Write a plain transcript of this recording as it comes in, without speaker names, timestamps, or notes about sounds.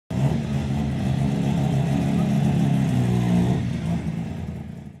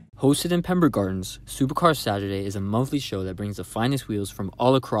Hosted in Pembroke Gardens, Supercar Saturday is a monthly show that brings the finest wheels from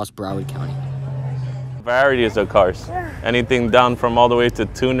all across Broward County. Varieties of cars, anything down from all the way to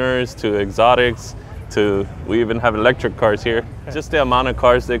tuners, to exotics, to we even have electric cars here. Just the amount of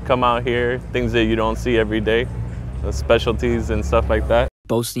cars that come out here, things that you don't see every day, the specialties and stuff like that.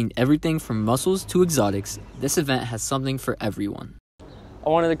 Boasting everything from muscles to exotics, this event has something for everyone. I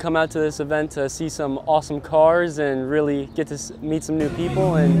wanted to come out to this event to see some awesome cars and really get to meet some new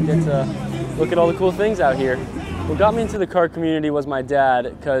people and get to look at all the cool things out here. What got me into the car community was my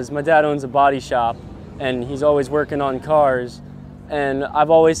dad, because my dad owns a body shop and he's always working on cars. And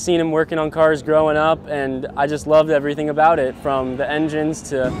I've always seen him working on cars growing up, and I just loved everything about it, from the engines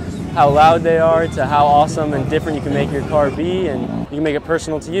to how loud they are to how awesome and different you can make your car be, and you can make it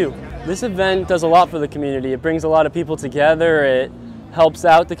personal to you. This event does a lot for the community. It brings a lot of people together. It helps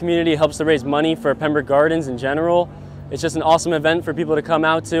out the community, helps to raise money for Pembroke Gardens in general. It's just an awesome event for people to come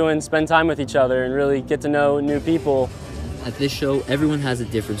out to and spend time with each other and really get to know new people. At this show, everyone has a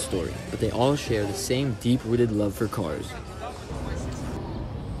different story, but they all share the same deep-rooted love for cars.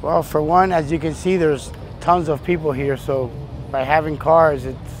 Well, for one, as you can see, there's tons of people here, so by having cars,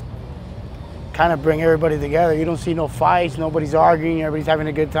 it's kind of bring everybody together. You don't see no fights, nobody's arguing, everybody's having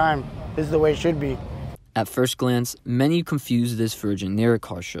a good time. This is the way it should be. At first glance, many confuse this for a generic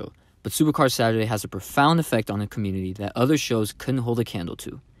car show, but Supercar Saturday has a profound effect on the community that other shows couldn't hold a candle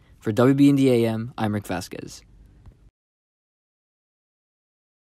to. For WBND AM, I'm Ryc Vasquez.